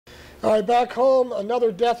All right, back home,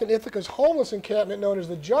 another death in Ithaca's homeless encampment known as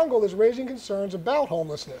the Jungle is raising concerns about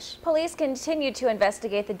homelessness. Police continue to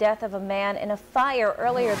investigate the death of a man in a fire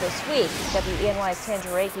earlier this week. WENY's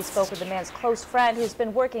Tanja Rekhi spoke with the man's close friend who's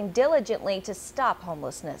been working diligently to stop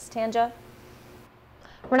homelessness. Tanja?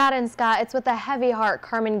 Renata and Scott, it's with a heavy heart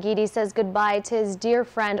Carmen Guidi says goodbye to his dear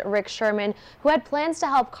friend Rick Sherman, who had plans to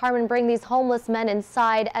help Carmen bring these homeless men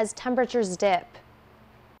inside as temperatures dip.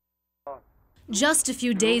 Just a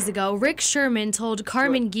few days ago, Rick Sherman told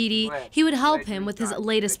Carmen Guidi he would help him with his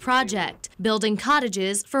latest project, building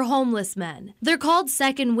cottages for homeless men. They're called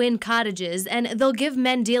Second Wind cottages, and they'll give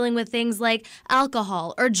men dealing with things like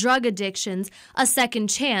alcohol or drug addictions a second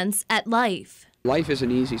chance at life. Life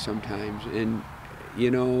isn't easy sometimes, and you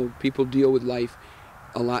know, people deal with life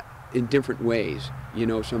a lot in different ways. You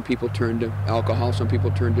know, some people turn to alcohol, some people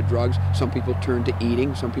turn to drugs, some people turn to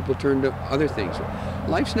eating, some people turn to other things.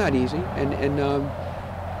 Life's not easy, and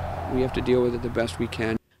we have to deal with it the best we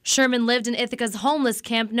can. Sherman lived in Ithaca's homeless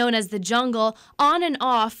camp known as the Jungle on and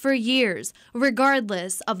off for years,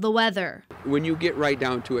 regardless of the weather. When you get right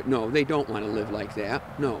down to it, no, they don't want to live like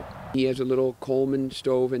that, no. He has a little Coleman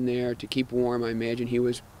stove in there to keep warm. I imagine he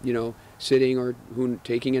was, you know, sitting or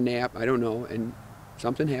taking a nap, I don't know, and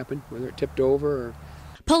something happened, whether it tipped over or...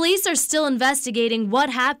 Police are still investigating what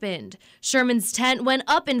happened. Sherman's tent went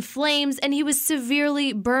up in flames and he was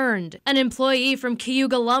severely burned. An employee from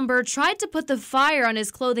Cayuga Lumber tried to put the fire on his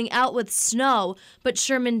clothing out with snow, but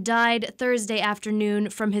Sherman died Thursday afternoon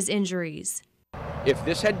from his injuries. If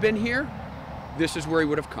this had been here, this is where he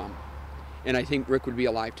would have come. And I think Rick would be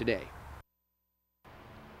alive today.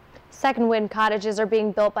 Second Wind cottages are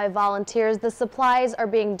being built by volunteers. The supplies are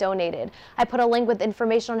being donated. I put a link with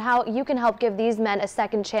information on how you can help give these men a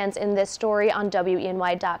second chance in this story on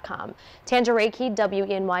WENY.com. Tanja Rekhi,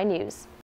 WENY News.